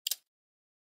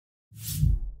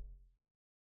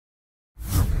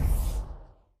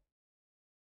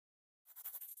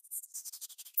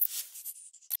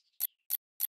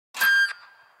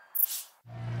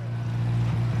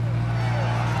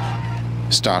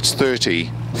Starts 30,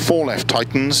 4 left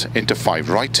tightens, into 5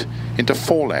 right, into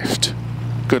 4 left.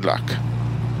 Good luck.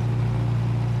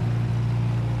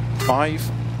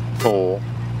 5, 4,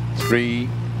 3,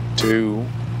 2,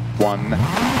 1,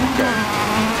 go.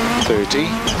 30,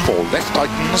 4 left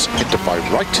tightens, into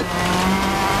 5 right,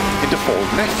 into 4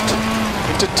 left,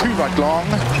 into 2 right long,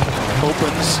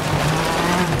 opens,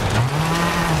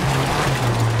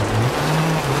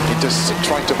 into 6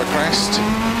 right of a crest,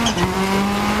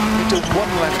 into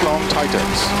 1 left long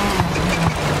tightens,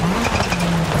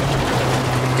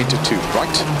 into 2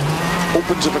 right,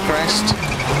 opens of a crest,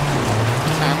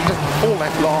 and 4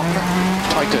 left long,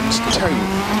 tightens toe,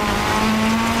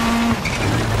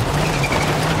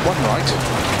 1 right,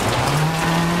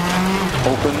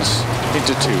 opens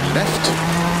into 2 left,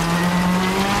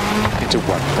 into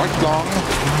 1 right long,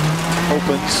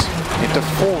 opens into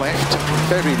 4 left,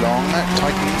 very long,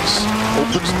 tightens,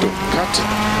 opens, don't cut,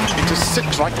 into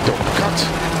 6 right, don't cut,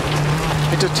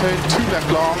 into turn 2 left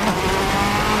long,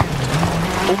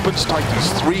 opens,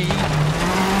 tightens 3,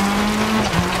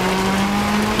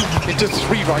 into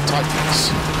 3 right tightens,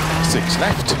 6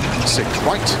 left, 6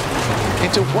 right,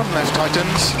 into 1 left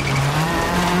tightens,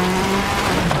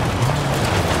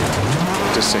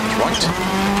 into 6 right,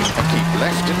 and keep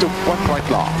left into 1 right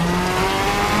long,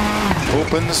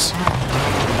 opens,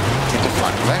 into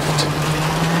flat left,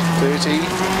 30,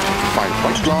 5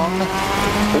 right long,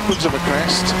 opens of a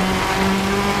crest,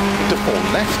 into 4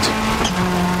 left,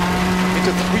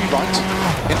 into 3 right,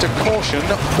 into caution,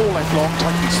 4 left long,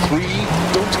 tightens 3,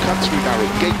 don't cut through narrow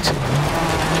gate,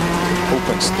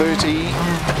 opens 30,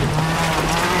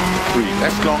 3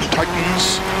 left long,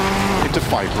 tightens, into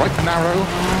 5 right narrow,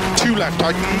 2 left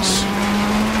tightens,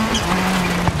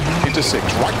 into 6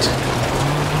 right,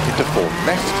 into 4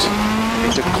 left,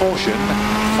 into caution,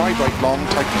 5 right long,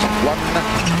 tightens 1,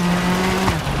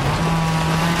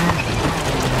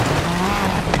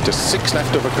 into 6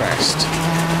 left over crest,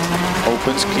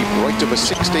 opens, keep right over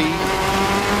 60,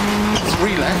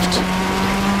 3 left,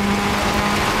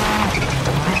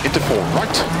 into 4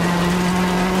 right,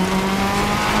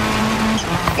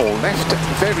 4 left,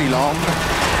 very long,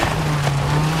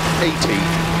 80,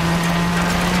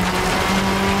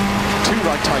 2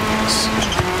 right tightens,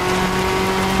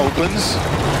 opens,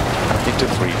 into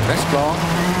 3 left long,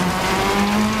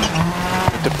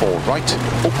 into 4 right,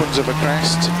 opens of a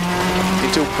crest,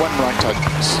 into 1 right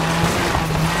tightens,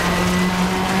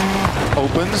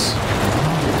 opens,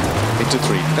 into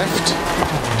 3 left,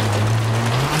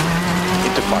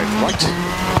 into 5 right,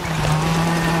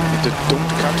 into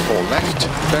don't cut 4 left,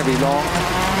 very long,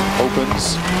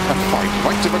 opens, and 5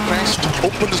 right of a crest,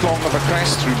 opens long of a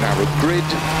crest through narrow grid,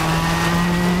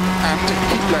 and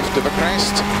keep left of a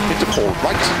crest, into 4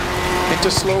 right, into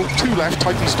slow, 2 left,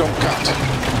 tightens, don't cut,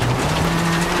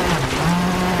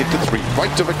 into 3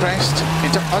 right of a crest,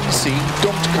 into unseen,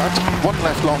 don't cut, 1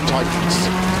 left long, tightens,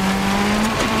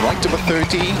 right of a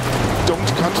 30, don't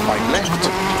cut, 5 left,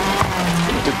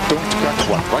 into don't cut,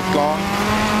 1 right long,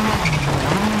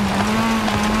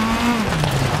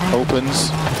 opens,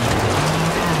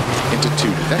 into 2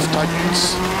 left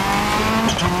tightens,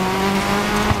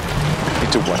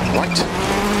 into 1 right,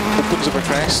 opens of a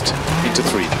crest, into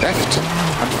 3 left,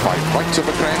 and 5 right of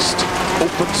a crest,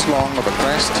 opens long of a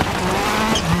crest,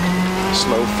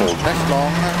 slow 4 left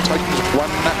long, tightens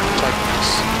 1, tightens,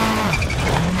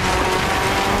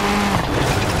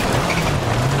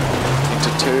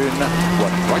 into turn,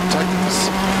 1 right tightens,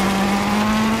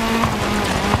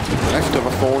 left of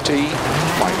a 40,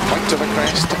 5 right of a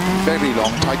crest, very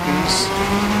long tightens,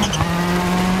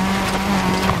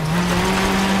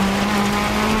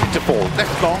 into 4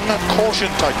 left long,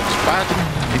 caution tightens bad,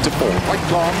 into 4 right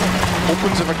long,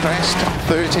 opens of a crest,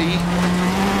 30,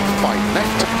 5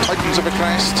 left, tightens of a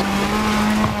crest,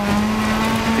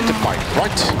 into 5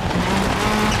 right,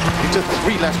 into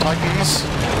 3 left tightens,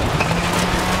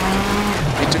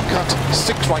 into cut,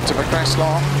 6 right of a crest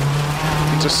long,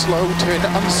 into slow, turn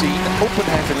unseen, open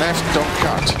heavy left, don't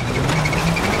cut,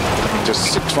 into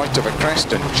 6 right of a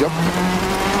crest and jump,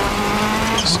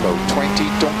 slow 20,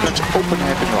 don't cut, open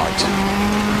heavy right,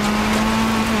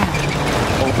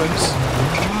 opens,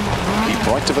 keep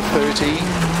right of a 30,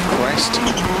 crest,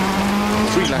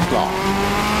 3 left long,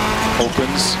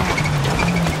 opens,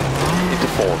 into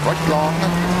 4 right long,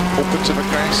 opens of a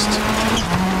crest,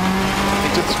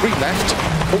 into 3 left,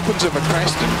 opens of a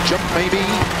crest and jump maybe,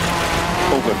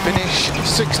 over finish,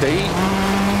 60,